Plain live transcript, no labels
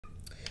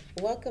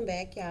Welcome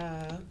back,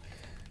 y'all.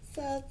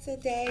 So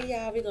today,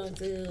 y'all, we're gonna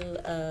do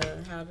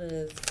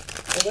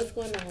what's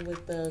going on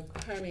with the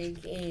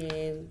karmic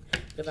and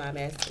divine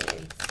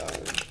masculine. So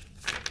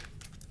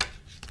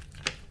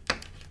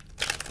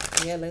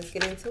yeah, let's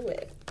get into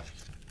it.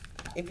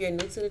 If you're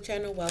new to the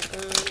channel,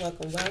 welcome,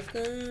 welcome,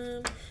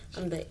 welcome.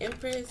 I'm the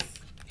Empress.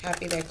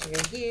 Happy that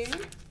you're here.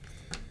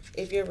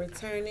 If you're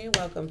returning,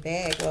 welcome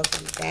back,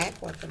 welcome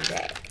back, welcome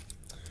back.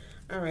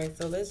 All right,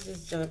 so let's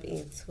just jump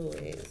into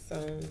it.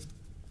 So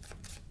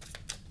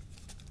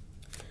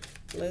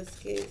let's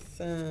get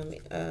some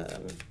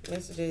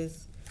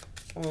messages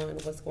on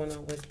what's going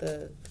on with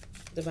the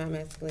divine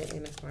masculine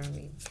and the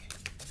karmic.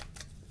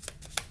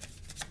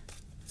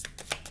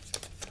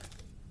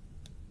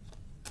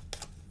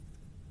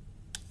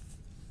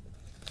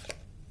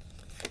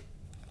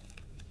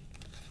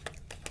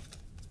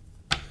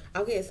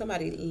 Okay,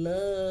 somebody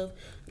love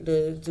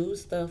to do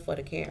stuff for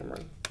the camera.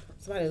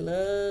 Somebody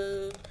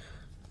love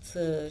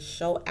to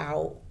show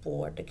out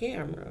for the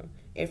camera,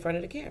 in front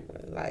of the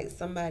camera. Like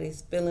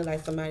somebody's feeling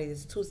like somebody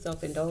is too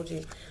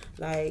self-indulgent.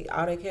 Like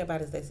all they care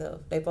about is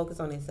themselves. They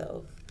focus on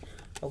themselves.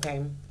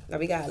 Okay. Now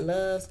we got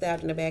love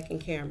stabbed in the back in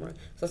camera.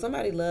 So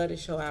somebody love to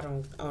show out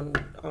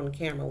on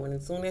camera. When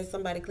as soon as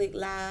somebody click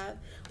live,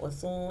 or as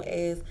soon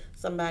as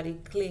somebody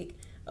click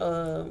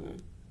going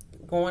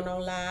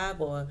on live,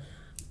 or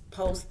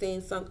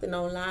posting something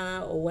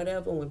online or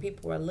whatever, when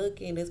people are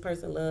looking, this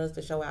person loves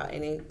to show out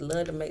and they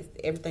love to make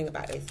everything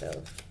about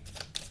themselves.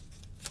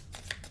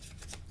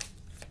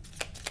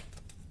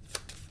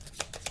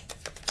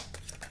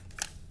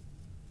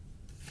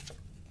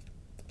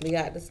 We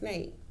got the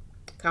snake.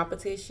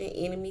 Competition,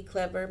 enemy,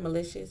 clever,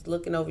 malicious,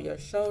 looking over your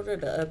shoulder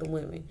to other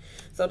women.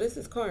 So this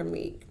is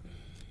karmic.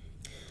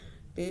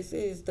 This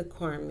is the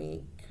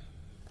karmic.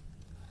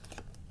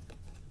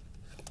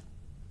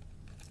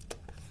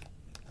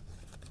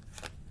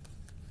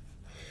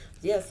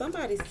 Yeah,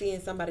 somebody's seeing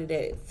somebody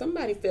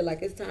feel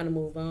like it's time to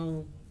move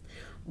on,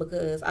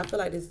 because I feel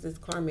like this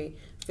karmic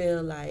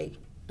feel like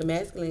the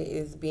masculine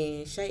is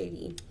being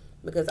shady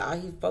because all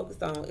he's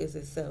focused on is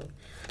himself.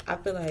 I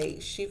feel like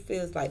she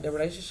feels like the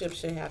relationship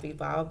should have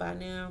evolved by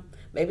now.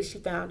 Maybe she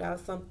found out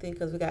something,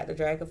 because we got the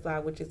dragonfly,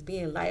 which is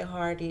being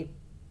lighthearted,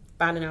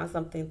 finding out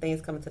something,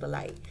 things coming to the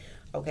light.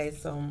 Okay,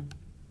 so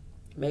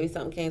maybe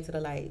something came to the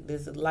light.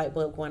 There's a light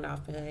bulb going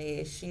off in her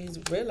head. She's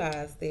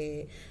realized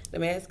that the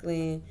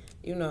masculine,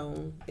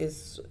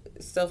 is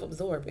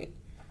self-absorbing.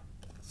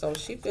 So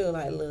she feel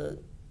like,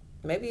 look,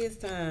 maybe it's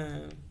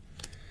time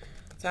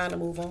to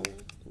move on.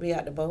 We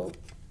got the boat.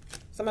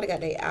 Somebody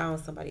got their eye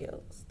on somebody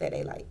else that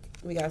they like.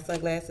 We got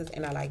sunglasses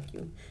and I like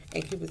you,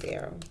 and Cupid's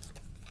arrow.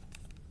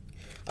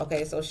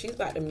 Okay, so she's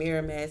about to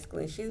mirror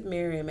masculine. She's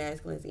mirroring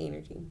masculine's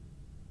energy.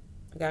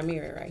 I got a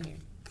mirror right here.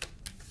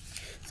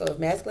 So if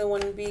masculine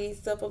want to be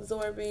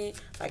self-absorbing,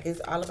 like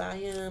it's all about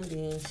him,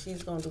 then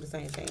she's going to do the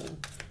same thing.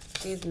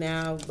 She's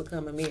now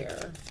become a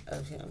mirror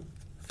of him.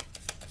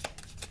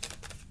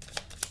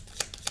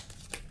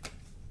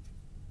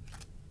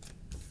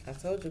 I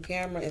told you,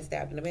 camera and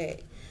stab in the back.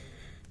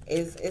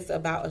 It's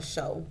about a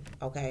show,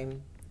 okay?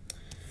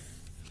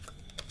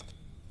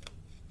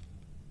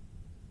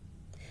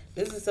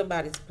 This is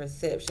somebody's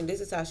perception. This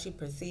is how she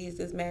perceives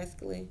this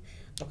masculine,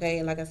 okay?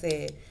 And like I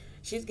said,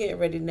 she's getting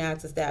ready now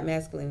to stab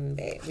masculine in the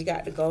back. We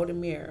got the golden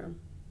mirror.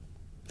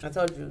 I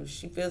told you,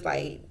 she feels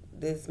like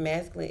this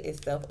masculine is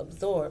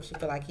self-absorbed. She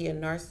feel like he a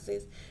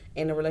narcissist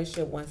and the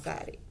relationship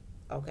one-sided,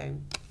 okay?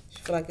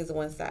 She feel like it's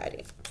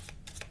one-sided.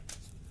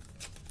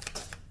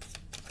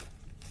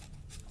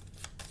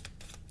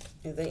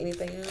 Is there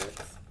anything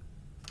else?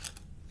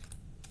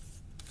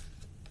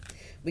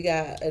 We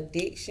got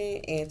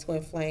addiction and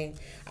twin flame.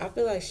 I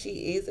feel like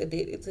she is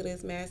addicted to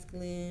this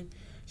masculine.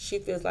 She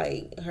feels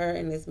like her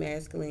and this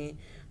masculine,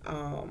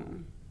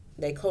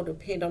 they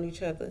codepend on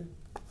each other.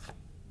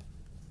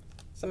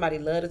 Somebody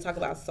love to talk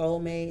about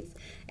soulmates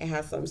and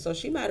how some. So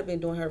she might have been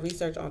doing her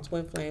research on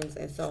twin flames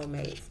and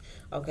soulmates.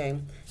 Okay,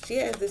 she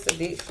has this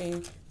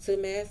addiction to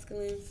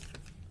masculine.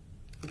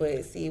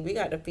 But see, we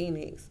got the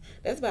Phoenix.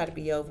 That's about to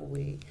be over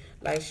with.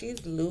 Like,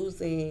 she's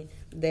losing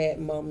that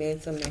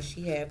momentum that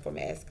she had for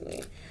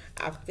masculine.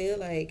 I feel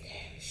like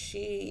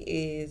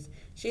she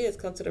has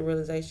come to the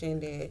realization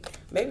that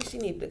maybe she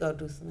needed to go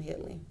do some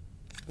healing.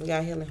 We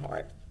got healing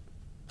heart.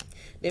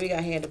 Then we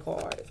got hand of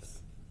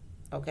cards.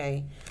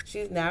 Okay,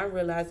 she's now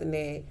realizing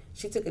that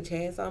she took a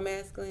chance on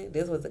masculine.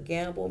 This was a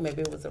gamble.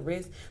 Maybe it was a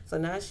risk. So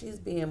now she's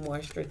being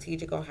more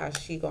strategic on how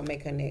she gonna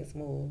make her next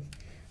move.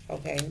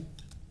 Okay.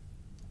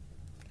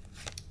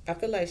 I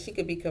feel like she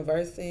could be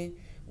conversing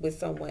with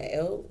someone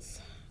else.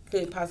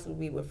 Could possibly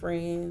be with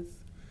friends.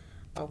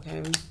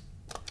 Okay.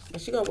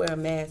 But she gonna wear a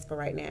mask for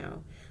right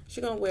now.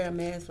 She gonna wear a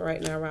mask for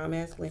right now around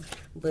masculine.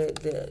 But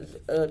the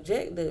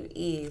objective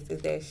is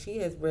that she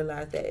has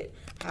realized that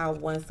how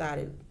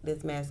one-sided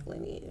this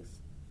masculine is.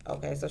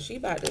 Okay, so she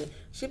about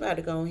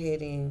to go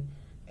ahead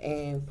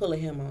and pull a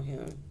him on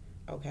him.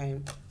 Okay.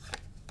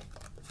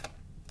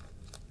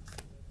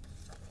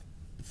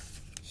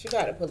 She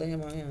about to pull a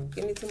him on him.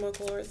 Give me two more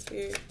cards,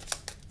 Spirit.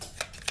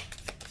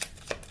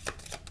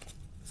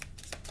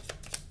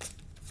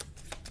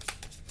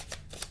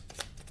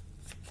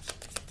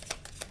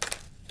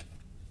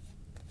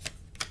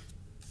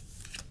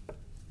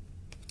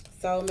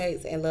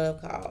 soulmates and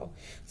love call.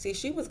 See,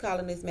 she was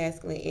calling this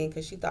masculine in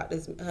because she thought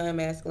this her and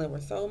masculine were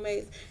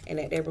soulmates and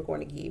that they were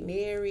going to get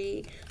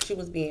married. She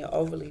was being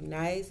overly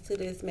nice to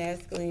this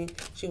masculine.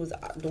 She was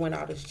doing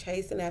all this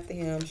chasing after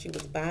him. She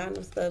was buying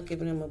him stuff,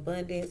 giving him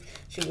abundance.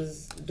 She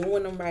was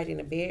doing them right in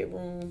the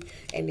bedroom.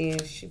 And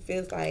then she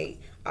feels like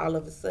all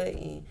of a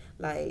sudden,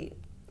 like,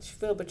 she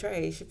feels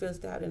betrayed. She feels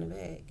stabbed in the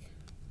back.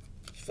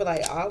 She feel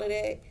like all of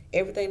that,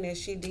 everything that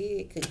she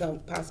did could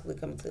possibly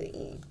come to an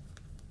end.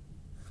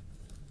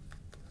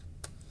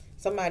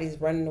 Somebody's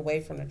running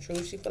away from the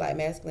truth. She feel like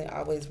masculine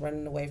always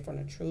running away from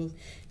the truth.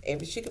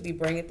 If she could be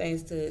bringing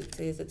things to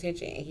his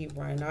attention and he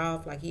run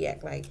off, like he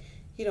act like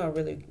he don't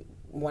really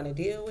want to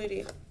deal with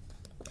it.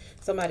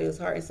 Somebody was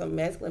hearting, some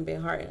masculine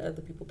been hearting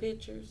other people's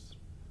pictures.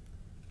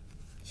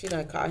 She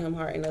done caught him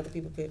hearting other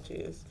people's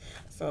pictures.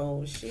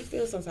 So she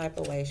feels some type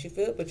of way. She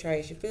feels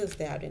betrayed. She feels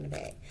stabbed in the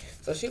back.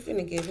 So she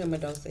finna give him a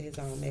dose of his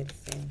own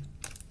medicine.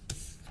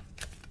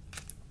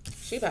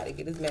 She about to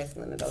get this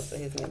masculine a dose of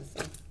his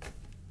medicine.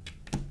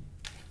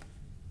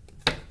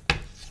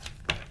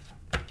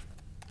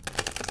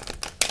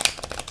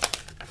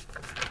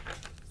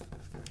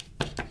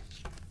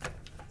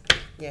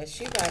 Yeah,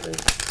 she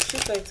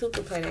said two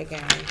could play that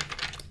game.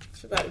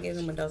 She about to give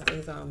him a dose of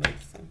his own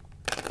medicine.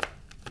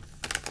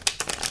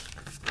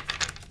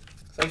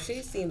 So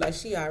she seemed like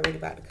she already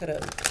about to cut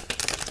up.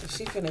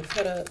 She finna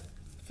cut up,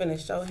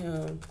 finna show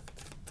him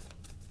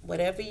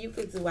whatever you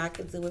could do, I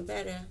could do it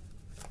better.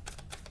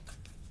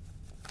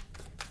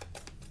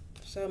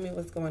 Show me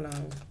what's going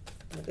on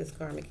with this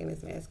karmic and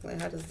this masculine.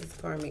 How does this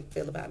karmic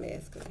feel about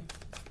masculine?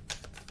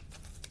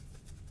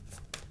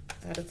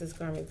 How does this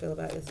karmic feel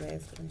about this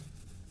masculine?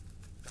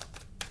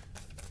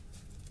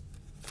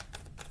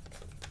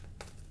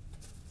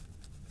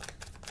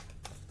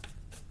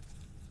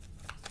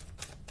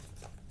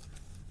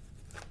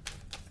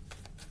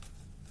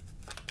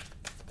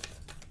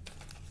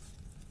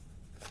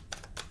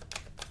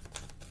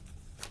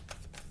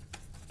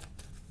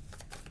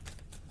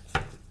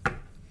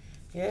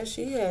 Yeah,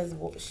 she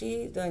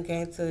done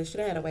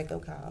had a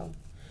wake-up call.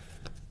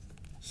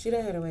 She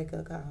done had a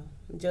wake-up call.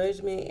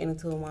 Judgment and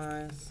the Two of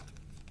Wands.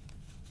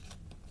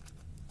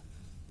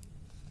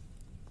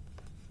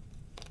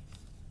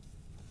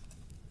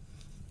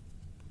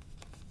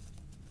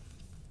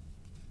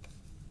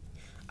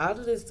 All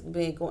of this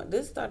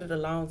this started a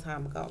long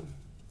time ago.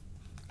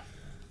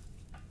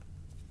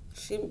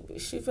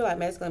 She feel like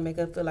masculine make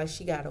her feel like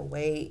she gotta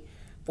wait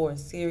for a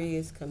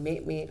serious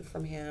commitment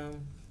from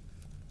him.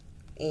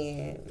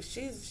 And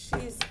she's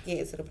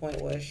getting to the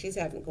point where she's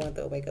going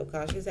through a wake-up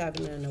call. She's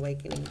having an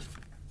awakening.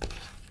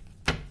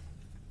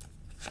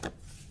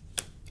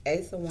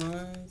 Ace of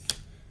Wands,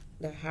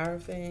 the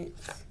Hierophant,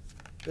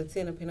 the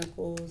Ten of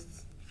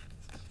Pentacles,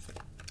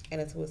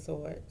 and the Two of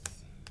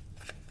Swords.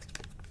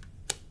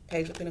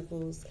 Page of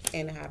Pentacles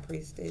and the High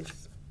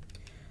Priestess.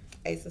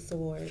 Ace of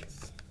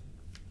Swords,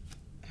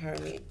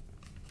 Hermit,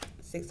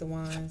 Six of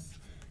Wands,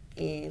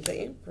 and the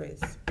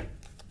Empress.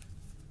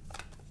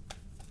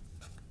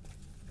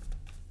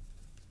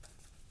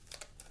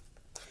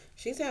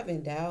 She's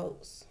having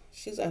doubts.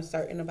 She's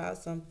uncertain about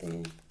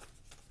something.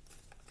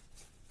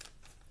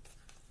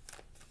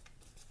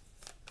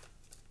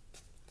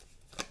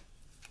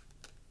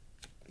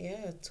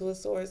 Yeah, Two of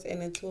Swords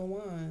and then Two of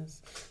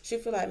Wands. She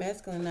feel like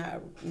masculine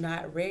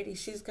not ready.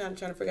 She's kind of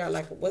trying to figure out,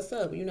 like, what's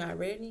up? You not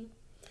ready?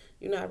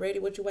 You not ready?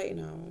 What you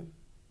waiting on?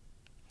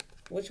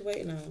 What you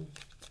waiting on?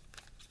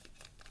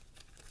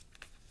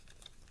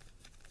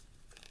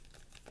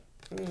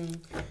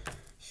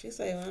 She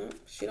say,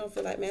 she don't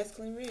feel like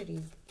masculine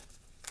ready.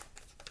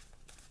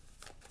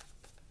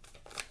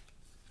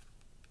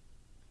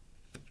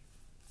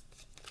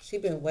 She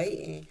been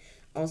waiting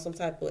on some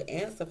type of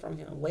answer from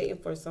him, waiting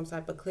for some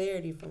type of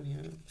clarity from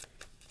him.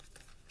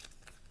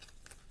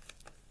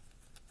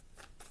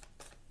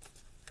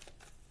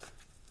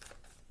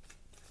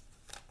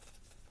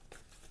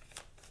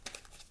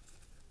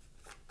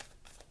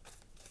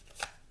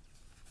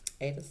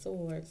 Eight of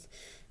Swords.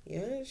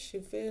 Yeah, she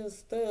feels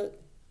stuck.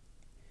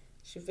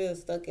 She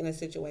feels stuck in a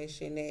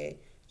situation that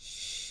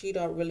she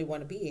don't really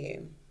want to be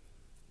in.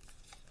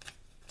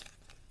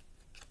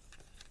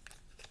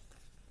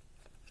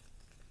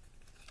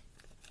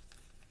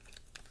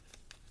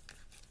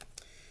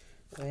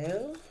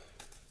 Well,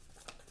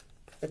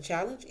 the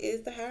challenge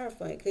is the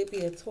Hierophant. It could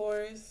be a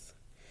Taurus.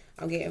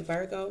 I'm getting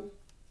Virgo.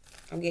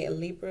 I'm getting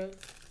Libra.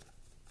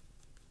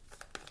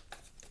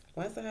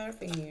 Why's the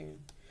Hierophant here?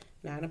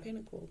 Nine of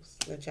Pentacles.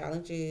 The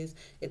challenge is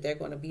if they're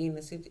going to be in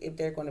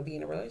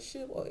a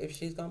relationship or if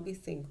she's going to be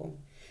single.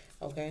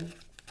 Okay?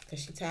 Because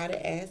she's tired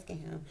of asking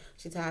him.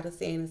 She's tired of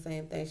saying the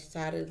same thing.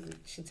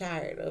 She's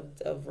tired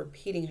of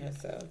repeating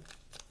herself.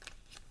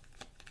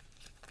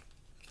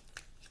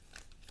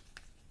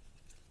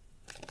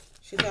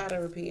 She's tired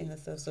of repeating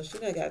herself. So she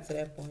done got to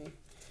that point.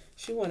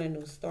 She want a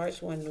new start.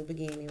 She want a new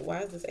beginning.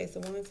 Why is this Ace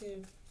of Wands here?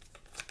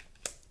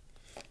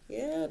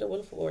 Yeah, the Wheel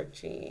of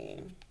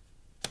Fortune.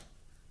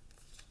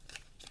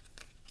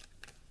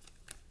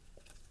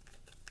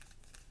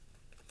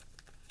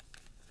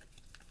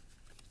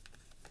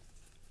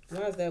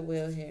 Why is that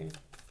wheel here?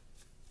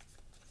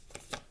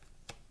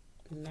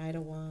 Knight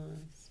of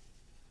Wands.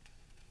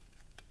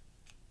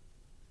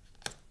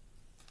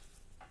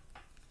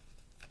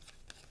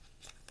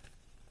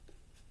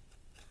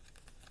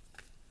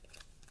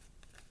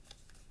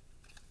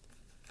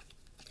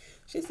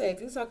 She said,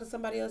 if you talking to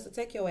somebody else, to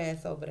take your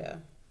ass over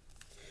there.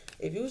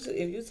 If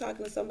you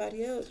talking to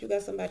somebody else, you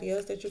got somebody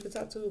else that you can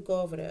talk to,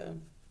 go over there.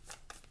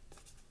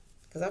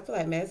 Because I feel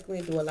like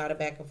masculine do a lot of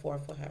back and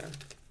forth with her.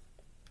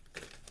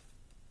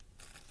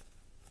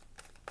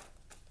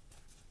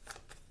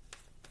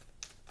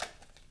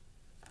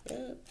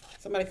 Yep.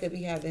 Somebody could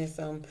be having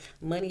some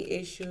money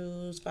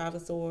issues, Five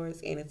of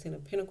Swords, and a Ten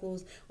of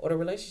Pentacles, or the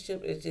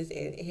relationship is just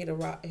hit a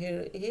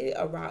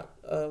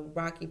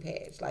rocky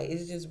patch. Like,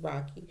 it's just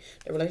rocky.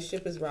 The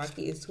relationship is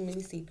rocky. It's too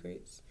many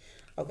secrets.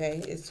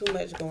 Okay, it's too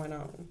much going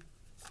on.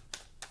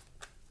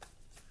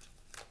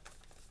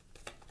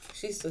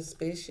 She's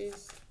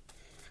suspicious.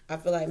 I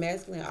feel like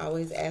masculine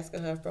always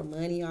asking her for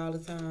money all the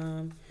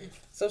time.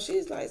 So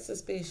she's like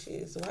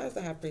suspicious. Why is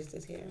the High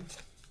Priestess here?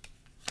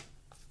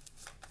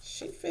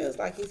 She feels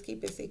like he's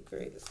keeping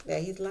secrets,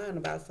 that he's lying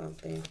about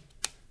something.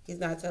 He's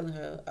not telling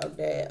her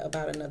that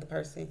about another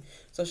person.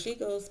 So she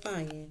goes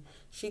spying.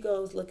 She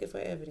goes looking for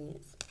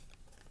evidence.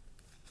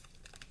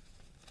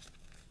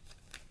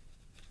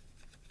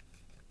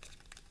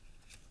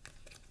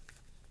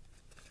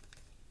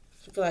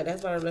 She feel like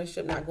that's why the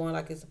relationship not going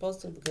like it's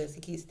supposed to, because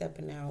he keeps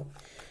stepping out.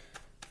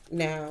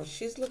 Now,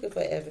 she's looking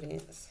for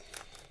evidence.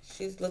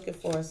 She's looking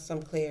for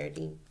some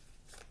clarity.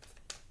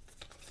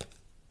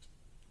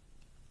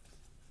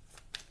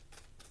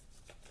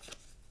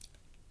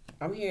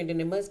 I'm hearing then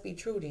it must be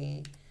true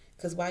then.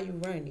 Because why you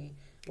running?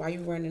 Why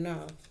you running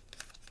off?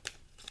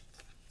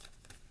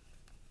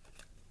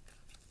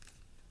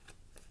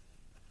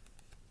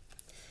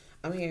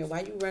 I'm hearing,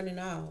 why you running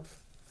off?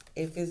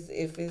 Is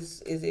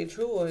it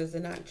true or is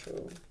it not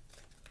true?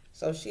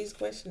 So she's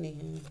questioning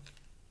him.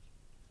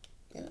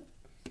 Yeah.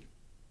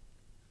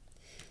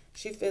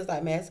 She feels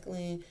like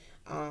masculine,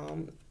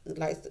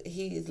 like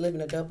he is living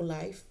a double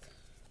life.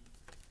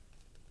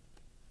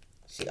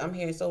 I'm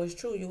hearing, so it's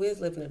true, you is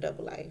living a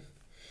double life.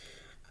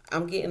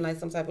 I'm getting like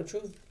some type of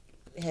truth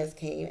has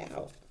came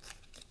out.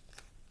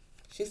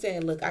 She's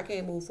saying, look, I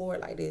can't move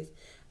forward like this.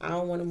 I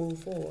don't want to move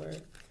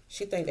forward.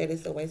 She think that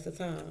it's a waste of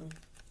time.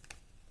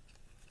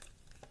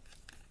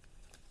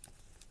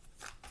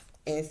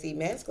 And see,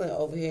 masculine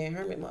over here in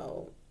hermit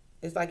mode.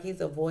 It's like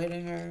he's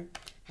avoiding her,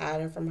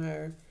 hiding from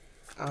her.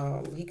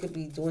 He could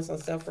be doing some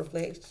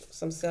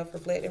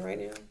self-reflecting right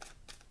now.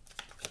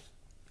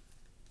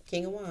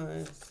 King of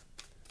Wands.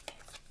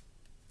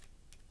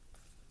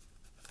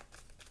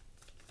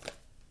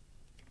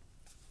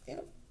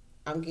 Yep.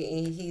 I'm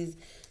getting he's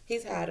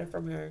hiding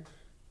from her.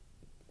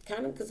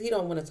 Kind of because he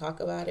don't want to talk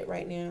about it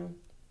right now.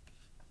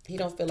 He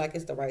don't feel like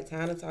it's the right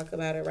time to talk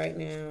about it right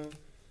now.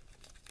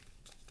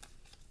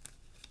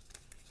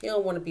 He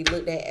don't want to be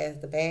looked at as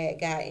the bad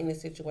guy in the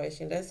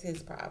situation. That's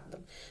his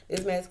problem.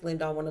 This masculine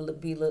don't want to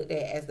be looked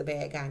at as the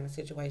bad guy in the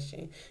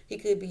situation. He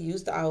could be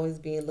used to always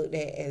being looked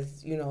at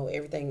as, you know,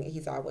 everything,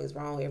 he's always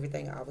wrong,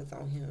 everything always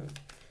on him.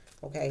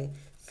 Okay?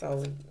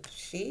 So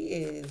she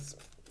is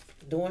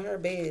doing her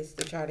best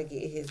to try to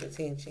get his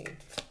attention.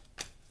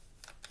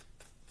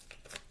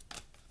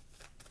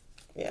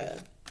 Yeah.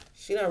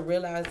 She don't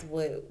realize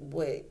what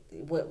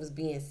was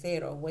being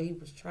said or what he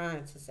was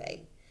trying to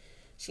say.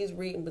 She's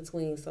reading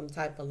between some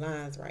type of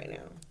lines right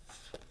now.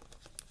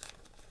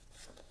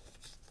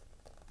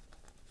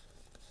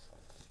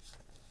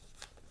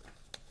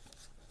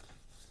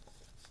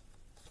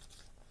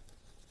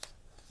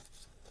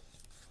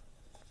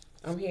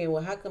 I'm hearing,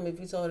 well, how come if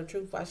you told the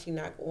truth,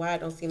 why it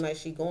don't seem like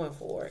she going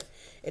for it?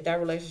 If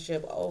that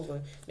relationship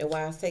over, then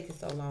why it's taking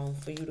so long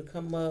for you to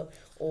come up,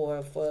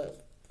 or for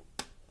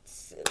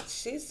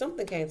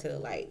something came to the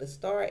light, the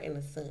star and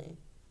the sun.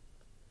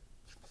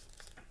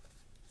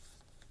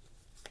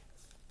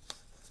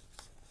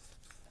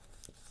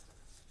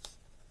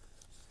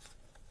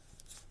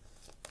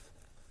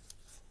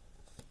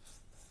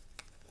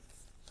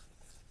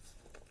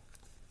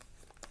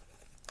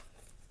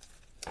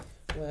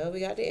 Well,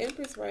 we got the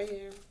Empress right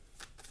here.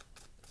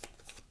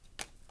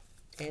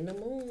 And the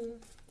Moon.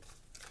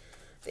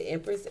 The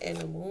Empress and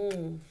the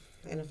Moon.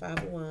 And the Five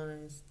of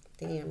Wands.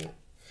 Damn it.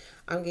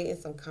 I'm getting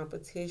some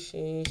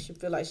competition. She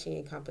feel like she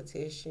in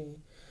competition.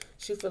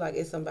 She feel like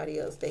it's somebody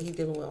else that he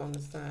dealing with on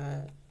the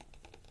side.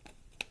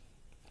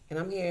 And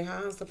I'm hearing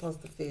how I'm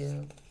supposed to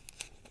feel.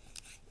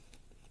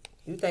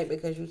 You think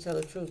because you tell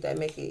the truth that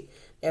make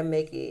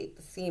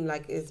it seem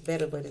like it's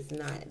better, but it's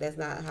not. That's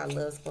not how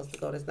love's supposed to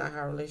go. That's not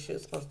how a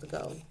relationship's supposed to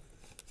go.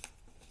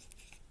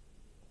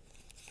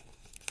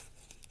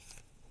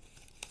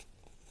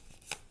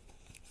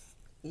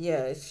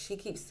 Yeah, she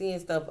keeps seeing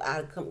stuff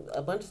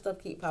a bunch of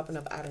stuff keep popping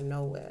up out of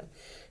nowhere.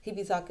 He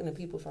be talking to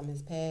people from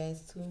his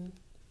past too.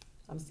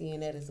 I'm seeing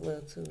that as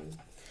well too.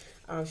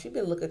 She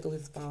been looking through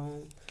his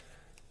phone.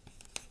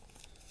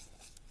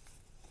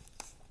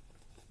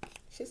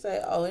 She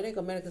said, oh, it ain't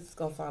gonna matter because it's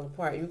gonna fall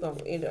apart. You're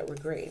gonna end up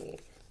regretting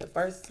it. The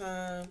first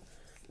time,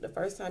 The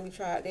first time you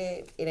tried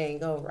that, it ain't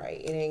go right.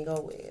 It ain't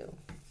go well.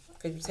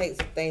 Because you take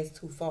some things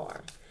too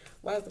far.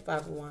 Why is the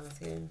Five of Wands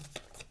here?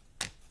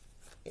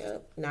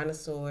 Yep, Nine of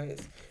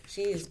Swords.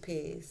 She is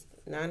pissed.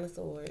 Nine of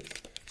Swords.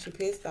 She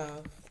pissed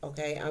off.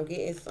 Okay, I'm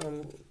getting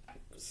some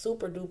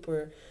super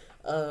duper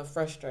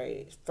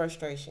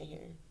frustration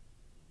here.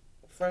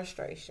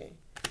 Frustration.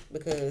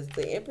 Because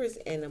the Empress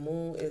and the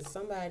Moon is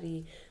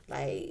somebody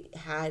like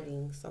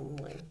hiding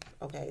someone.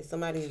 Okay,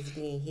 somebody is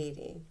being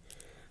hidden.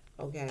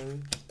 Okay,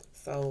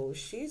 so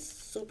she's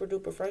super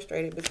duper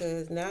frustrated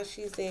because now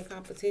she's in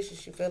competition.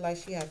 She feel like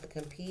she has to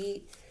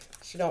compete.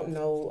 She don't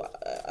know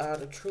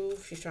the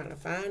truth. She's trying to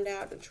find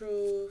out the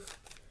truth.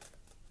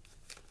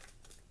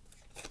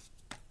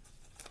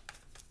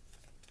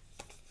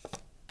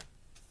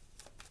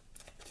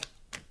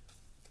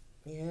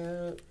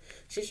 Yeah,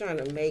 she's trying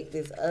to make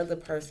this other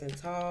person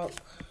talk.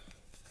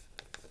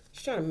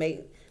 She's trying to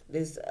make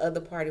this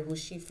other party who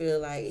she feel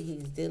like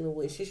he's dealing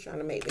with. She's trying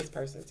to make this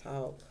person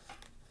talk.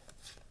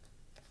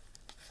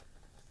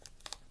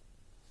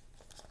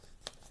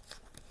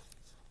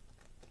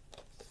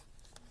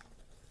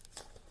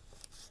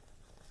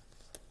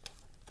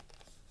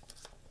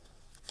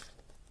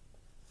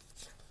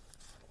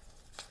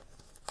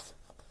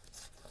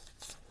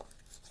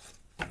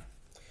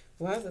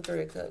 Why is the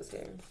Three of Cups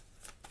here?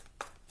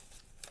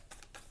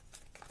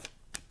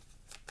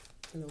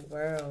 In the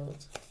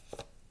world.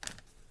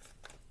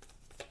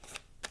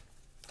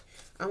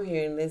 I'm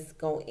hearing this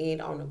gonna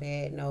end on a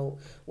bad note.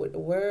 With the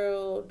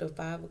world, the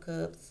Five of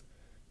Cups,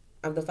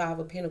 the Five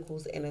of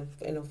Pentacles, and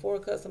the Four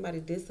of Cups,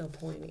 somebody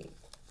disappointed.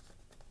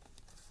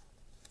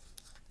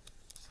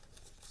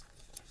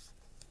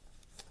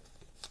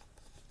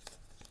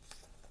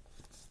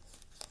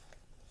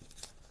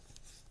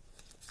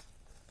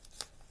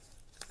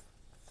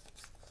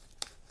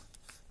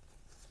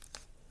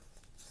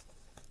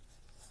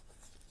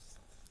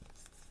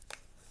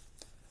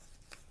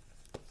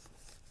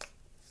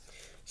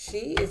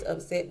 She is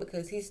upset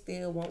because he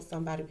still wants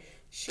somebody.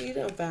 She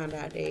done found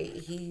out that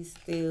he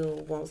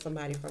still wants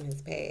somebody from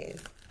his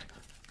past.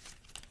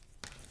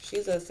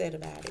 She's upset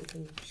about it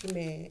too. She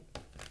mad.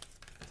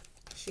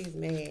 She's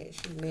mad.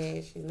 She's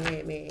mad. She's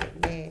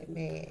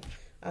mad.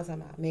 I was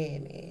talking about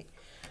mad.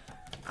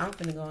 I'm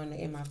finna go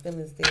in my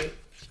feelings deck.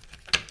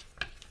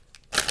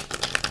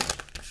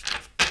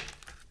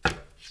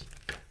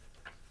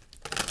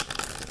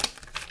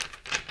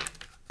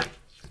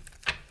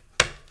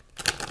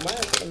 Why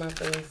is it in my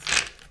feelings?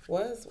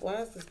 Why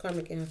is this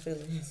karmic in her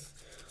feelings?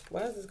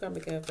 Why is this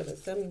karmic in her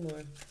feelings? Tell me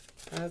more.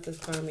 How is this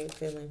karmic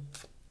feeling?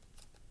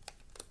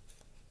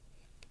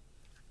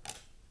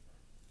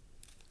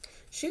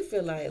 She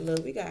feel like,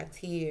 look, we got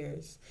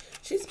tears.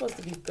 She's supposed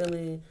to be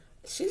feeling,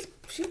 she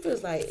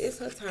feels like it's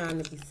her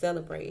time to be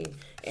celebrating.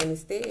 And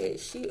instead,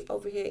 she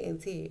over here in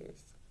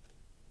tears.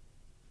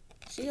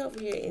 She over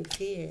here in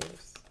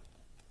tears.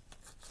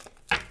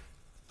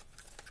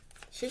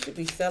 She should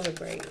be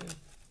celebrating.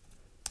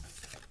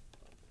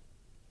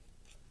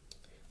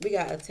 We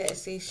got attached.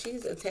 See,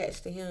 she's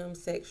attached to him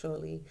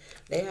sexually.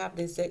 They have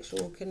this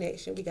sexual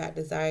connection. We got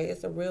desire.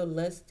 It's a real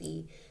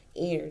lusty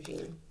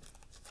energy.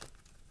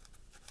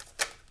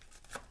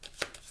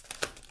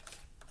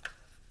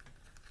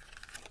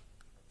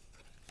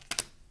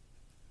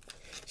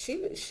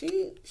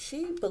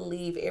 She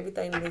believed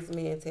everything this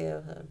man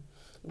tell her.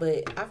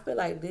 But I feel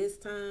like this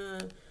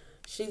time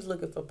she's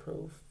looking for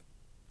proof.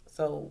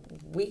 So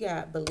we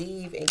got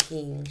believe and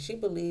king. She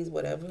believes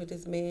whatever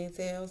this man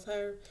tells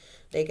her.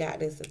 They got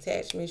this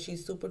attachment.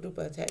 She's super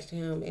duper attached to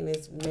him, and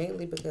it's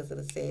mainly because of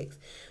the sex.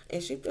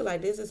 And she feel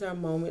like this is her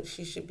moment.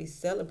 She should be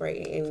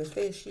celebrating, and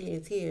instead she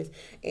in tears.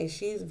 And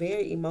she's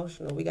very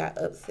emotional. We got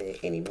upset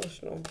and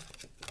emotional.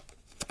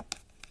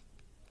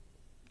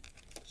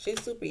 She's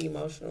super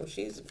emotional.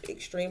 She's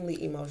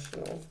extremely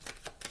emotional.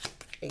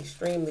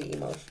 Extremely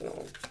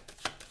emotional.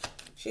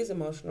 She's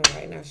emotional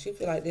right now. She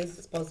feel like this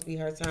is supposed to be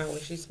her time where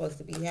she's supposed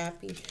to be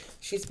happy.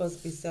 She's supposed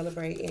to be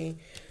celebrating.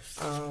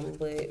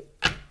 But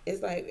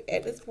it's like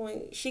at this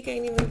point she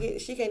can't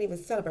even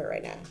celebrate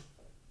right now.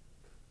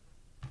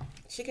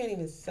 She can't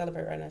even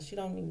celebrate right now. She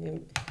don't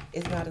even,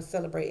 it's not a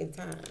celebrating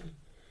time.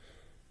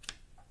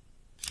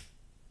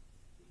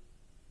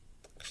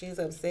 She's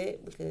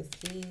upset because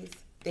he's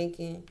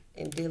thinking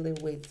and dealing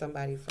with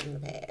somebody from the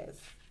past.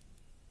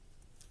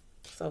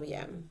 So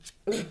yeah.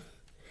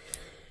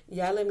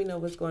 Y'all let me know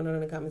what's going on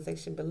in the comment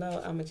section below.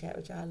 I'm going to chat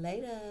with y'all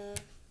later.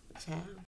 Ciao.